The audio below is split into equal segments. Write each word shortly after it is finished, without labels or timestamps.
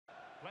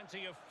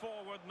Plenty of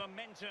forward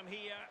momentum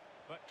here,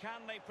 but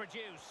can they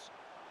produce?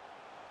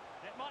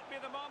 It might be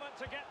the moment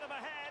to get them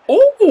ahead.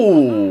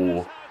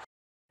 Oh!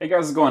 Hey guys,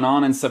 what's going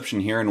on? Inception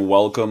here, and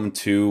welcome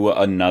to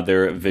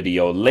another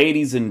video.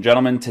 Ladies and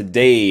gentlemen,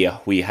 today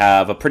we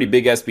have a pretty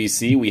big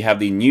SBC. We have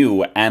the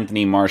new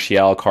Anthony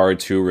Martial card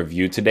to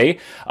review today.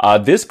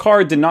 This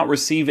card did not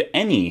receive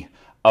any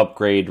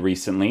upgrade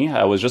recently.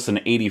 It was just an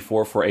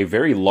 84 for a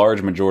very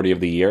large majority of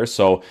the year,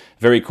 so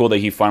very cool that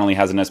he finally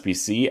has an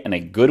SBC, and a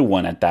good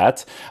one at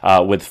that,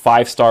 with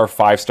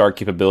 5-star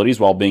capabilities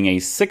while being a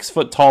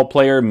 6-foot tall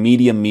player,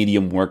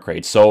 medium work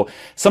rate. So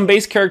some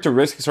base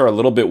characteristics are a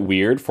little bit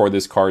weird for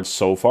this card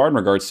so far in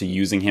regards to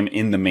using him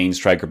in the main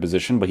striker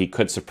position, but he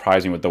could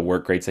surprise me with the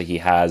work rates that he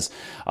has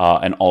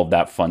and all of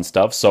that fun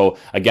stuff. So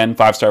again,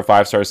 5-star,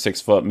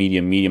 6-foot,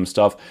 medium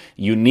stuff.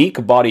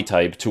 Unique body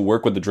type to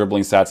work with the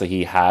dribbling stats that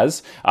he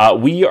has.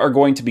 We are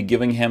going to be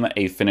giving him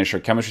a finisher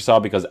chemistry style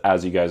because,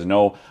 as you guys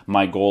know,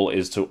 my goal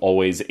is to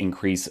always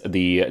increase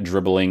the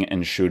dribbling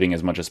and shooting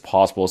as much as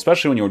possible,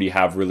 especially when you already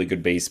have really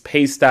good base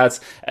pace stats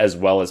as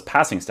well as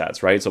passing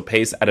stats, right? So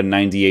pace at a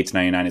 98 to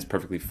 99 is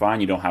perfectly fine.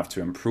 You don't have to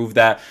improve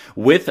that.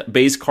 With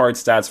base card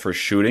stats for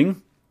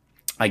shooting,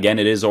 again,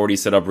 it is already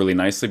set up really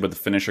nicely, but the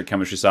finisher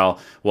chemistry style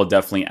will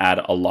definitely add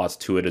a lot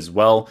to it as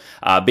well.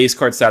 Base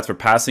card stats for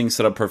passing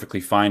set up perfectly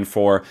fine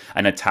for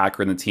an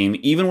attacker in the team.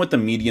 Even with the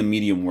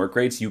medium work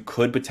rates, you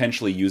could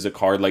potentially use a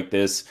card like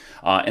this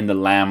in the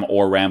lamb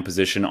or ram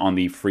position on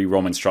the free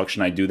roam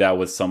instruction. I do that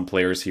with some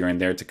players here and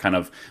there to kind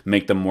of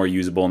make them more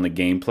usable in the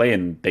gameplay,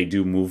 and they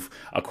do move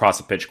across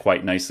the pitch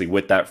quite nicely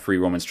with that free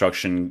roam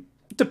instruction,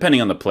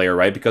 depending on the player,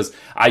 right? Because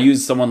I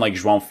use someone like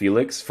João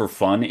Felix for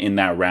fun in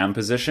that ram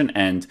position,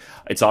 and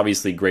it's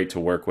obviously great to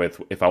work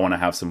with if I want to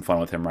have some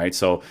fun with him, right?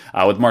 So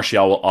with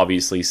Martial, we'll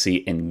obviously see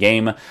in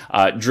game.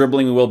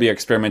 Dribbling we will be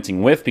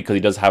experimenting with because he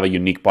does have a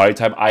unique body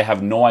type. I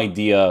have no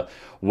idea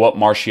what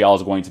Martial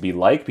is going to be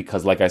like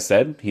because, like I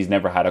said, he's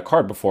never had a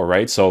card before,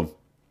 right? So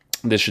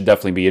this should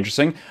definitely be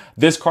interesting.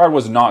 This card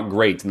was not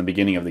great in the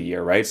beginning of the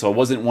year, right? So it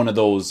wasn't one of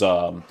those...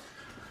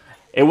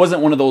 It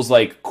wasn't one of those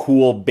like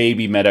cool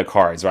baby meta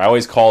cards. Right? I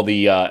always call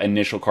the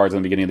initial cards in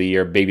the beginning of the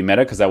year baby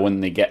meta because that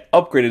when they get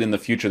upgraded in the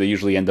future, they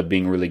usually end up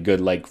being really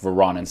good, like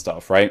Varane and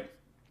stuff, right?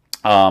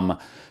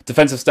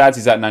 Defensive stats,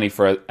 he's at 90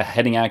 for a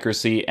heading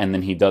accuracy, and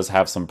then he does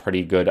have some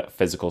pretty good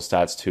physical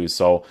stats too.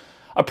 So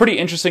a pretty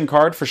interesting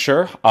card for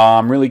sure.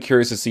 I'm really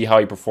curious to see how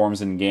he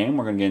performs in game.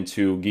 We're going to get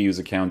into Guiu's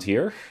account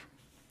here.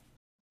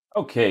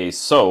 Okay,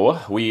 so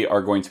we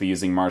are going to be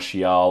using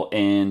Martial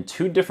in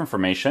two different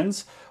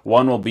formations.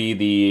 One will be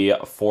the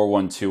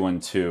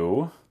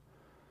 4-1-2-1-2.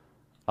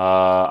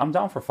 I'm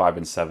down for 5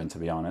 and 7, to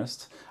be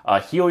honest.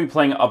 He will be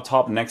playing up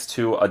top next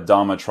to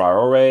Adama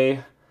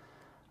Traore.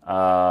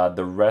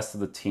 The rest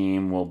of the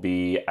team will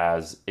be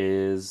as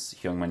is.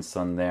 Heung-min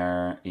Son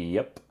there.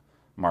 Yep.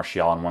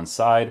 Martial on one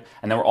side.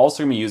 And then we're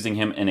also going to be using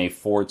him in a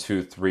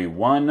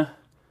 4-2-3-1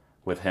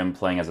 with him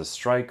playing as a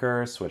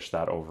striker. Switch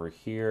that over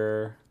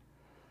here.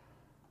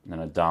 And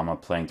then Adama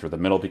playing through the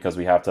middle because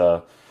we have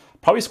to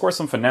probably score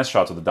some finesse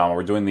shots with Adama.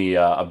 We're doing the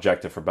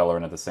objective for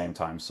Bellerin at the same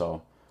time,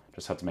 so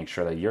just have to make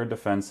sure that you're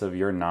defensive,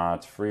 you're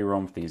not. Free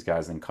roam for these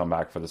guys, and come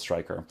back for the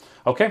striker.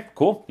 Okay,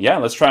 cool. Yeah,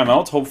 let's try him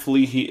out.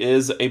 Hopefully he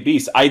is a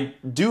beast. I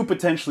do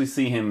potentially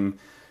see him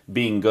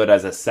being good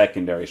as a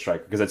secondary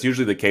striker because that's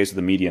usually the case with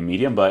the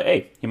medium, but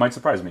hey, he might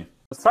surprise me.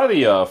 Let's try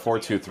the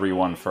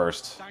 4-2-3-1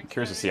 first. I'm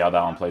curious to see how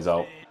that one plays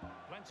out.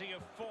 Plenty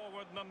of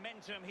forward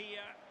momentum here,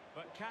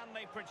 but can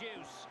they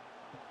produce?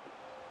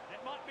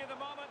 It might be the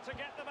moment to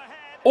get them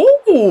ahead.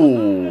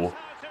 Oh,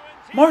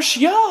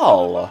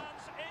 Martial.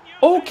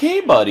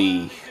 Okay,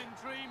 buddy.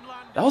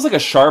 That was like a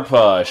sharp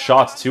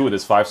shot too with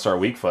his 5-star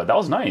weak foot. That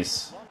was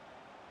nice.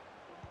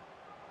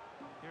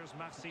 Here's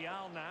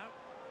Martial now.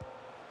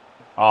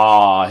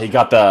 Ah,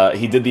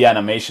 he did the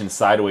animation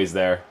sideways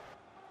there.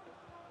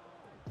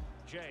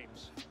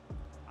 James,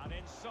 an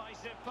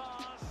incisive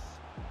pass.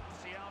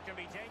 Martial can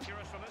be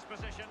dangerous from this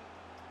position.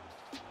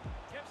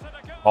 Gives it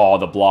a go. Oh,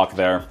 the block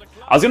there.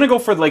 I was gonna go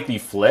for like the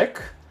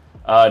flick.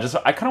 I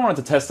kind of wanted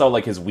to test out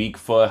like his weak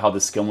foot, how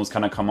the skill moves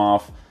kind of come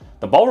off.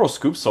 The ball roll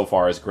scoop so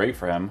far is great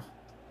for him.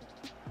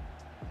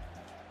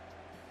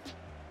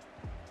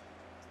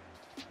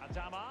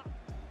 Adama.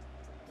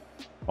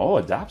 Oh,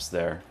 adapts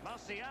there.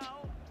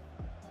 Martial.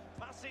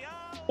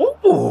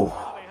 Ooh.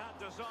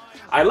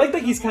 I like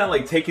that he's kind of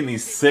like taking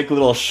these sick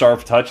little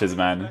sharp touches,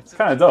 man. It's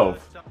kind of dope.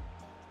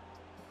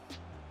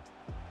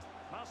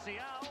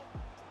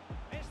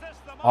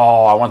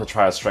 Oh, I want to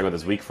try a strike with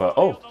his weak foot.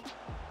 Oh.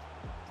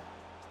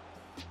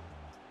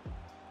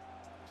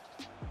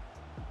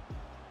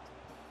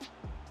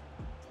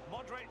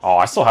 Oh,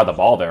 I still had the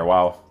ball there.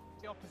 Wow.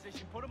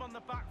 Put him on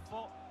the back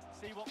foot.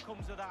 See what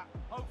comes of that.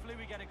 Hopefully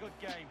we get a good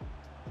game.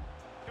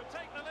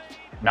 Take the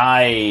lead.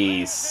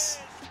 Nice.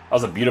 That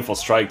was a beautiful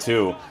strike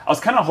too. I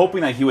was kind of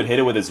hoping that he would hit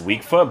it with his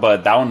weak foot,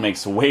 but that one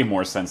makes way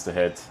more sense to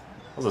hit.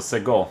 That was a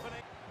sick goal.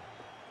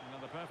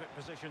 Another perfect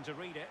position to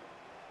read it.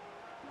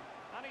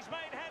 And he's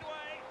made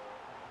headway.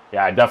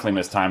 Yeah, I definitely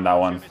mistimed that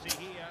one.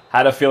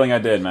 Had a feeling I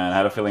did, man.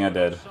 Had a feeling I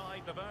did.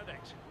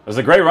 It was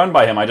a great run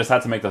by him. I just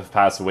had to make the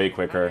pass way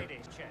quicker.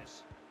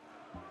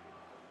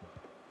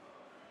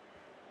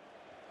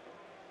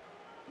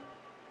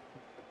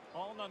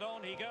 On and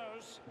on he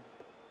goes.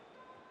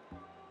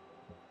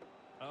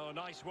 Oh,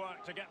 nice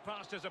work to get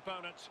past his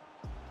opponent.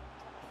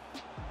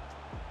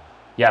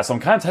 Yeah, so I'm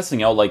kind of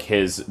testing out like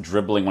his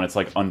dribbling when it's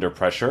like under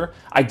pressure.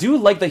 I do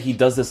like that he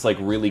does this like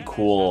really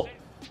cool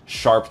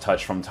sharp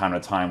touch from time to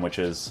time, which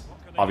is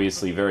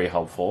obviously very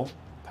helpful.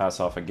 Pass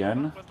off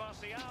again.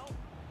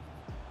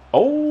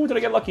 Oh, did I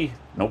get lucky?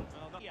 Nope.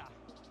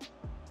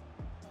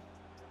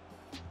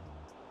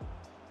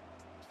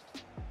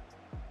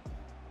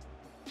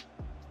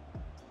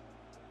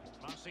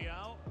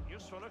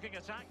 Useful looking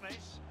attack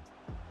this.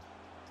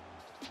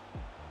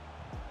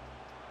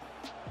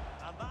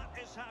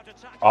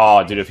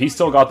 Oh, dude, if he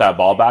still got that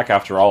ball back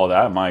after all of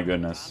that, my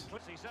goodness.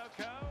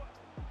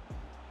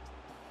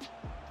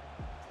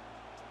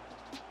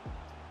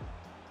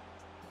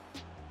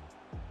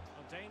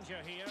 Danger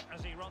here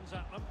as he runs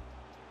at them.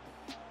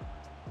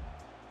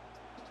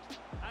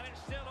 And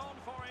it's still on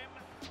for him.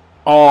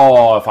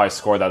 Oh, if I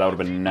scored that, that would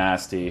have been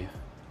nasty.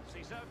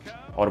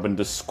 That would have been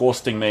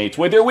disgusting, mate.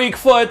 With your weak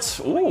foot!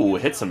 Ooh,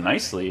 hits him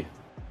nicely.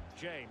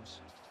 James.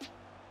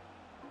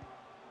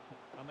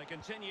 And they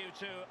continue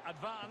to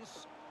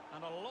advance.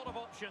 And a lot of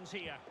options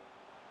here.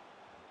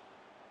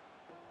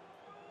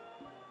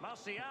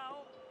 Martial.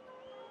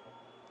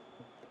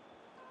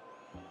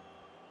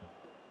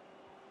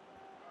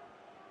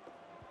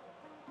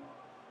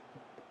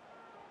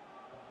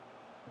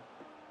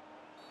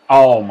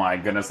 Oh my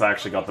goodness, I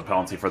actually got the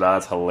penalty for that.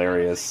 That's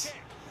hilarious.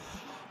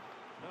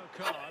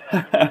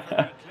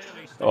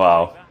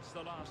 Wow.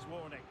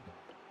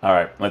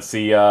 Alright, let's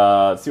see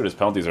what his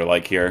penalties are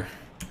like here.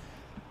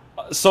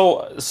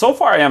 So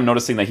far I am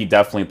noticing that he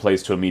definitely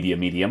plays to a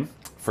medium,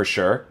 for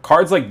sure.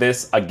 Cards like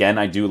this, again,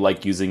 I do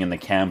like using in the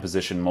cam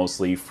position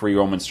mostly. Free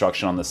roam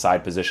instruction on the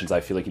side positions,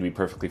 I feel like he'd be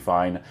perfectly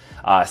fine.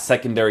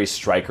 Secondary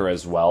striker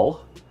as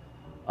well.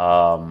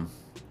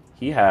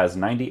 He has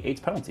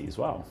 98 penalties,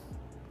 wow.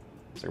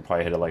 So I could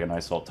probably hit it like a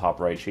nice little top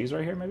right cheese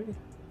right here, maybe?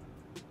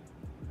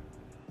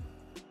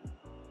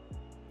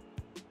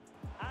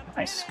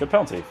 Nice, good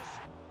penalty.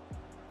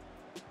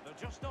 They're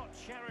just not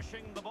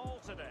cherishing the ball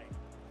today.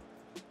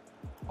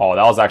 Oh,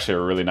 that was actually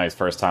a really nice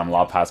first time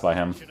lob pass by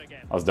him.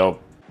 That was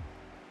dope.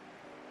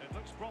 It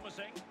looks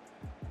promising.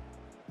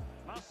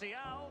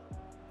 Martial,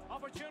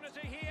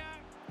 opportunity here.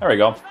 There we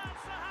go.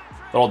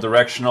 Little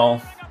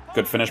directional.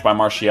 Good finish by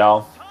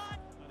Martial.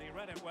 And he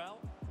read it well.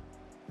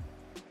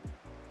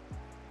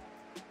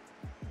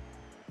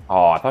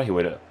 Oh, I thought he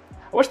would. I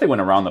wish they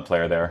went around the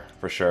player there,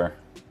 for sure.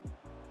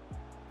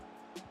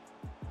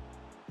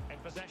 In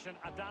possession,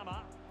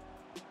 Adama.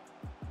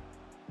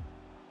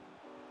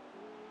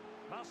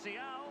 Martial.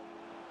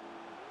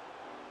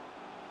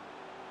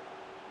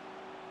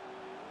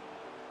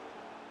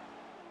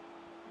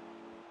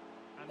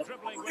 And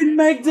dribbling with He it.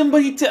 megged him,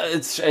 but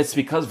it's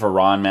because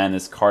Varane, man.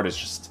 This card is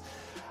just...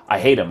 I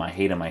hate him, I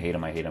hate him, I hate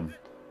him, I hate him.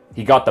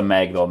 He got the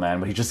mag though, man,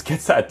 but he just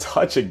gets that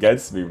touch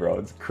against me, bro.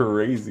 It's a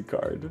crazy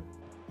card.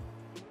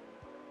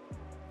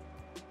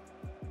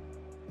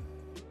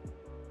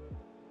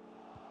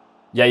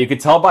 Yeah, you could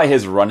tell by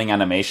his running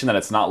animation that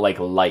it's not like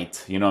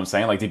light. You know what I'm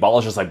saying? Like the ball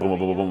is just like boom, boom,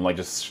 boom, boom, like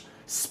just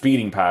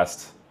speeding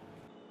past.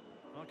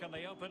 Well, can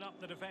they open up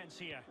the defense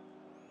here?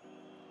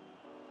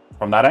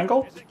 From that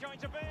angle? Is it going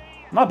to be?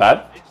 Not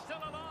bad. It's still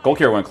alive.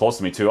 Goalkeeper went close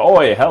to me too. Oh,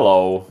 hey,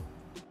 hello.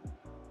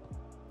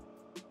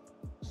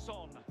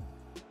 Son.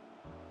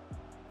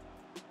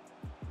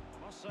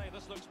 I must say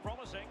this looks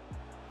promising.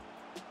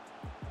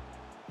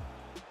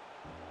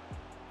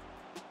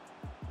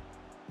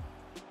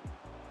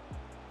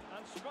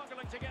 And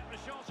struggling to get the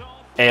shot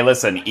off. Hey,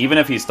 listen, even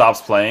if he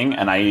stops playing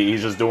and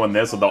he's just doing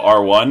this with the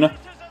R1,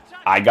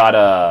 I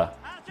gotta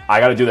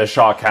do the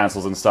shot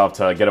cancels and stuff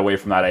to get away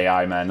from that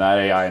AI, man. That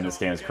AI in this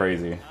game is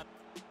crazy.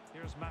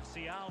 Here's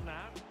Martial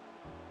now.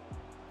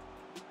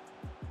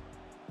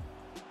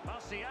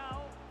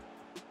 Martial.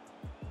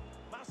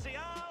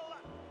 Martial.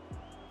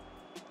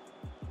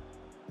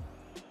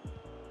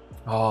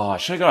 Oh, I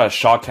should have got a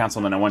shot cancel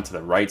and then I went to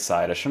the right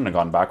side. I shouldn't have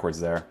gone backwards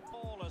there.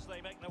 Ball as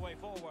they make their way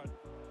forward.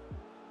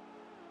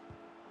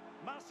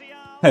 Martial.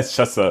 It's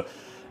just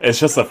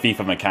a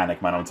FIFA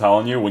mechanic, man. I'm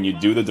telling you, when you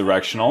do the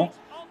directional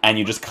and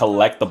you just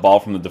collect the ball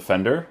from the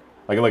defender,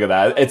 like look at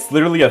that. It's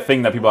literally a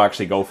thing that people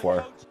actually go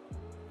for.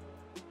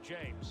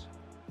 James.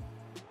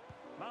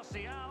 Martial.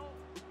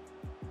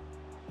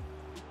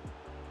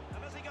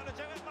 And is he going to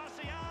do it,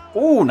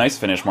 Martial? Ooh, nice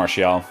finish,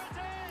 Martial.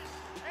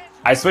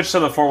 I switched to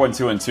the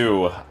 4-1-2-2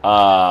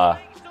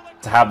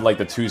 to have like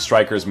the two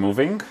strikers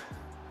moving,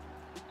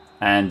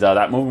 and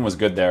that movement was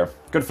good there.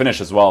 Good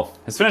finish as well.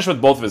 His finish with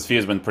both of his feet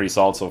has been pretty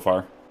solid so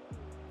far.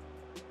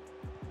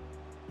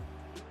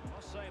 I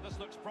must say this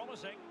looks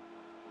promising.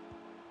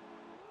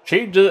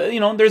 You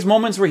know, there's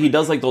moments where he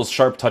does like those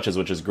sharp touches,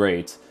 which is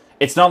great.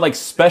 It's not like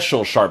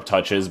special sharp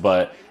touches,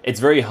 but it's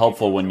very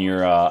helpful when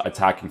you're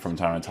attacking from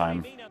time to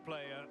time.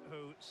 Player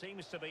who seems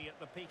seems to be at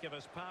the peak of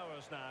his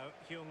powers now,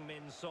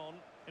 Heung-min Son.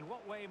 In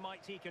what way might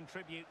he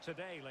contribute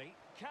today, Lee?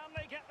 Can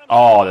they get them?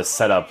 Oh, the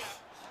setup.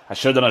 I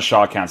should have done a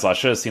shot cancel. I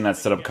should have seen that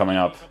setup coming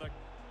up.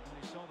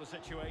 He saw the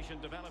situation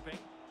developing.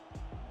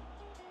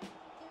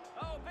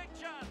 Oh, big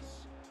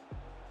chance.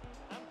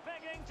 And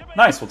begging to be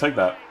Nice, we'll take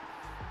that.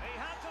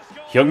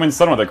 Heung-min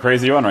Son with a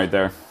crazy run right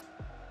there.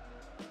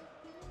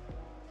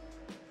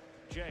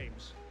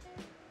 James.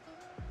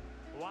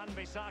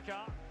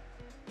 Wan-Bissaka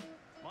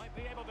might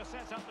be able to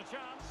set up the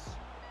chance.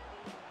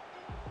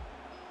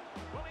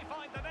 Will he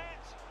find the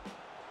net?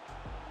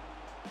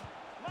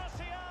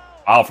 Martial.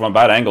 Wow, from a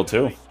bad angle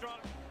too.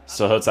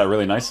 So hits that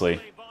really nicely.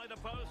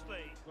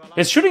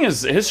 His shooting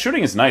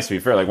is nice, to be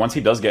fair. Like once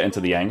he does get into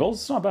the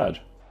angles, it's not bad.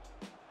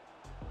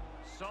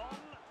 Son.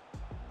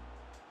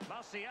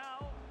 Martial.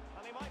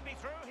 And he might be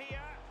through here.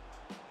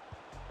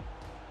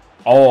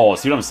 Oh,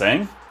 see what I'm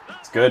saying?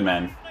 It's good,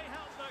 man.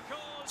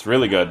 It's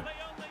really good.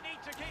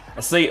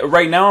 See,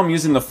 right now I'm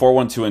using the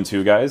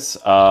 4-1-2-2, guys.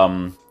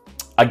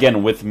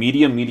 Again, with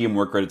medium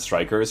work rated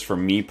strikers, for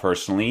me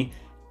personally,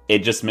 it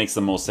just makes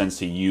the most sense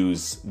to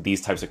use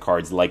these types of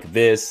cards like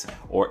this,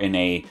 or in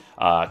a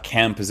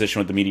cam position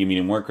with the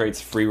medium work rates,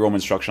 free roam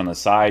instruction on the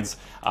sides.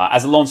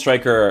 As a lone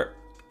striker,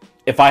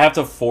 if I have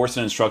to force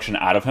an instruction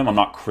out of him, I'm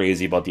not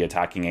crazy about the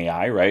attacking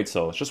AI, right?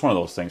 So it's just one of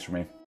those things for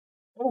me.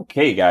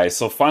 Okay, guys,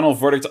 so final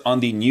verdict on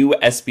the new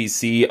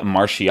SBC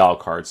Martial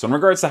card. So in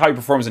regards to how he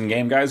performs in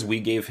game, guys, we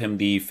gave him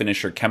the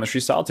finisher chemistry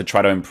style to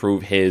try to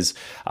improve his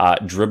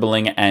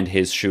dribbling and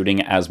his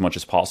shooting as much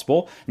as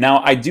possible.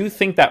 Now, I do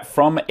think that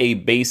from a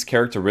base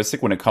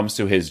characteristic when it comes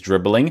to his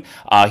dribbling,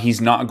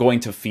 he's not going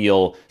to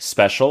feel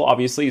special,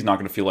 obviously. He's not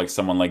going to feel like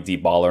someone like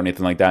Dybala or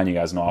anything like that. And you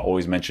guys know I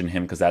always mention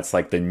him because that's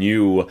like the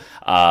new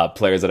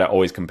players that I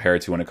always compare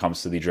to when it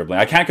comes to the dribbling.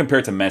 I can't compare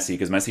it to Messi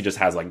because Messi just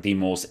has like the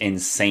most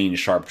insane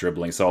sharp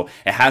dribbling. So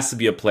it has to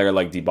be a player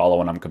like Dybala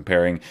when I'm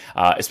comparing,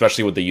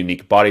 especially with the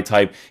unique body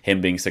type, him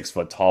being 6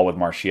 foot tall with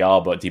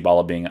Martial, but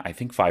Dybala being, I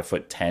think,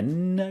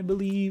 5'10", I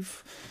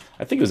believe.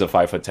 I think he was a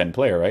 5'10"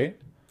 player, right?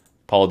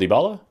 Paulo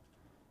Dybala?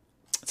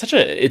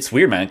 It's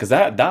weird, man, because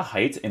that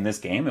height in this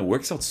game, it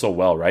works out so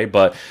well, right?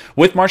 But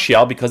with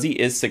Martial, because he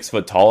is 6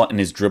 foot tall and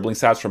his dribbling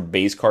stats from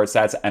base card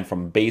stats and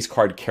from base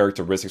card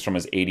characteristics from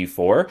his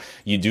 84,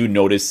 you do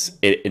notice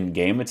it in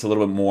game. It's a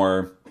little bit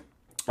more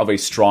of a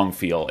strong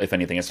feel, if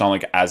anything. It's not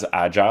like as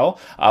agile,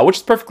 which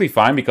is perfectly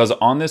fine because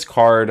on this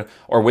card,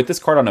 or with this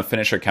card on a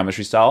finisher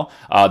chemistry style,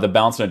 the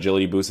balance and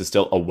agility boost is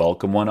still a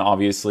welcome one,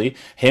 obviously.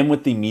 Him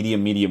with the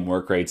medium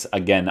work rates,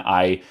 again,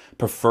 I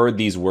prefer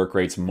these work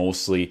rates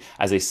mostly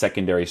as a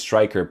secondary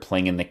striker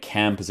playing in the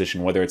cam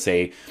position, whether it's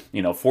a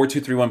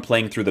 4-2-3-1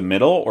 playing through the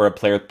middle or a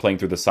player playing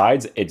through the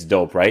sides. It's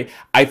dope, right?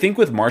 I think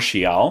with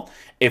Martial,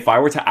 if I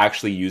were to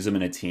actually use him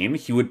in a team,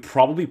 he would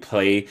probably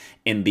play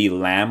in the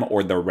lamb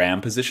or the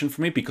ram position for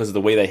me because of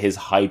the way that his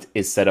height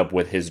is set up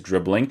with his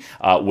dribbling.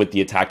 With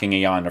the attacking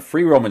AI and a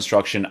free roam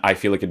instruction, I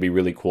feel like it'd be a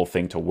really cool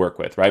thing to work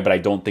with, right? But I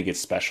don't think it's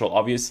special,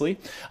 obviously.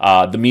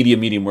 The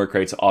medium work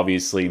rates,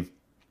 obviously,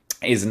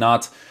 is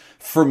not,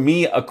 for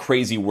me, a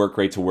crazy work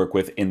rate to work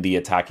with in the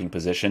attacking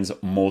positions.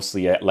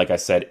 Mostly, like I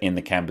said, in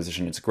the cam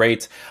position, it's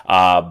great.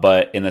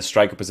 But in the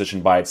striker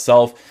position by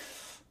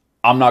itself,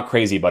 I'm not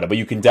crazy about it, but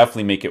you can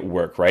definitely make it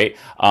work, right?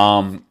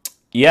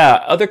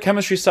 Yeah, other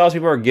chemistry styles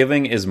people are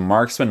giving is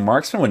Marksman.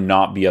 Marksman would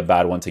not be a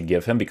bad one to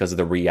give him because of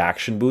the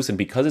reaction boost, and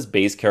because his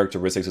base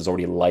characteristics is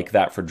already like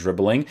that for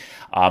dribbling,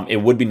 it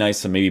would be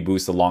nice to maybe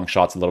boost the long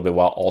shots a little bit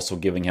while also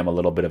giving him a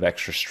little bit of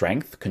extra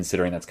strength,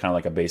 considering that's kind of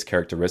like a base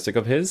characteristic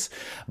of his.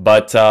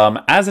 But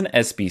as an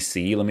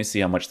SBC, let me see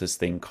how much this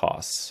thing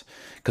costs.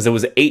 Because it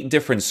was 8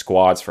 different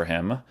squads for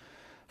him,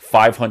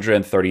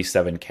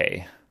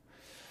 537k.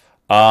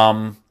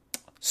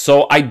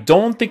 So I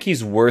don't think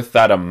he's worth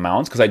that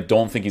amount because I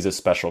don't think he's a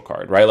special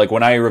card, right? Like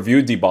when I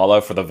reviewed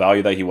Dybala for the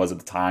value that he was at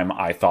the time,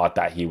 I thought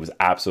that he was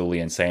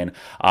absolutely insane.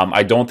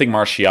 I don't think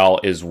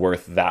Martial is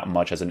worth that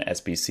much as an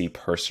SBC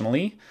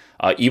personally,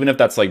 even if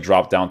that's like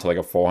dropped down to like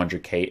a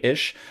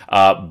 400k-ish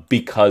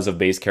because of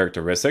base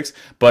characteristics.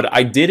 But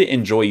I did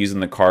enjoy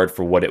using the card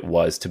for what it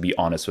was, to be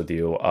honest with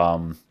you.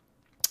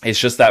 It's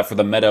just that for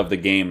the meta of the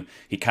game,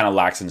 he kind of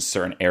lacks in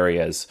certain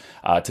areas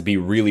to be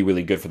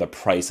really good for the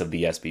price of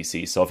the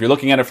SBC. So if you're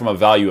looking at it from a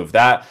value of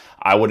that,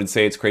 I wouldn't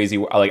say it's crazy.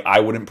 Like I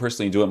wouldn't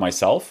personally do it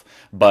myself,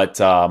 but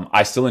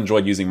I still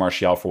enjoyed using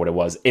Martial for what it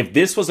was. If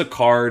this was a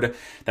card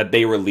that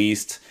they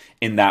released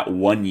in that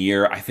 1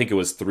 year, I think it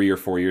was 3 or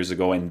 4 years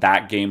ago, and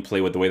that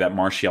gameplay with the way that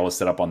Martial was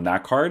set up on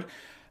that card,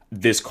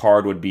 this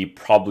card would be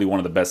probably one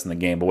of the best in the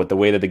game. But with the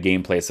way that the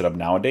gameplay is set up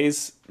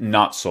nowadays,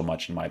 not so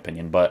much in my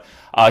opinion. But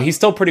he's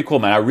still pretty cool,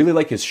 man. I really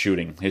like his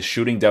shooting. His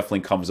shooting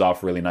definitely comes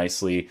off really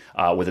nicely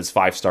with his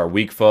 5-star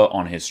weak foot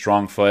on his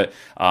strong foot.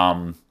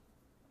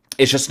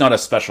 It's just not a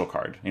special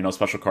card.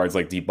 Special cards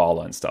like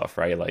Dybala and stuff,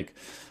 right? Like,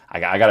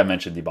 I gotta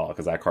mention Dybala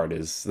because that card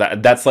is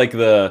that's like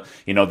the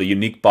the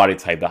unique body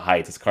type, the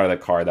height. It's kind of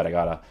the card that I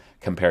gotta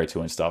compare to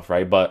and stuff,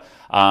 right? But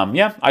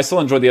yeah, I still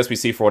enjoyed the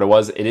SBC for what it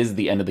was. It is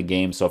the end of the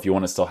game, so if you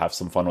want to still have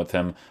some fun with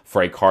him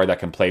for a card that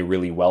can play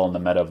really well in the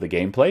meta of the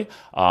gameplay,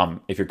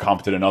 if you're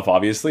competent enough,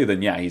 obviously,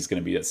 then yeah, he's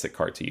going to be a sick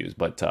card to use,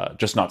 but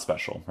just not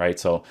special, right?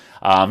 So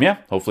yeah,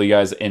 hopefully you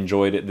guys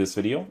enjoyed this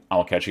video.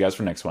 I'll catch you guys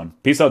for the next one.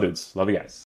 Peace out, dudes. Love you guys.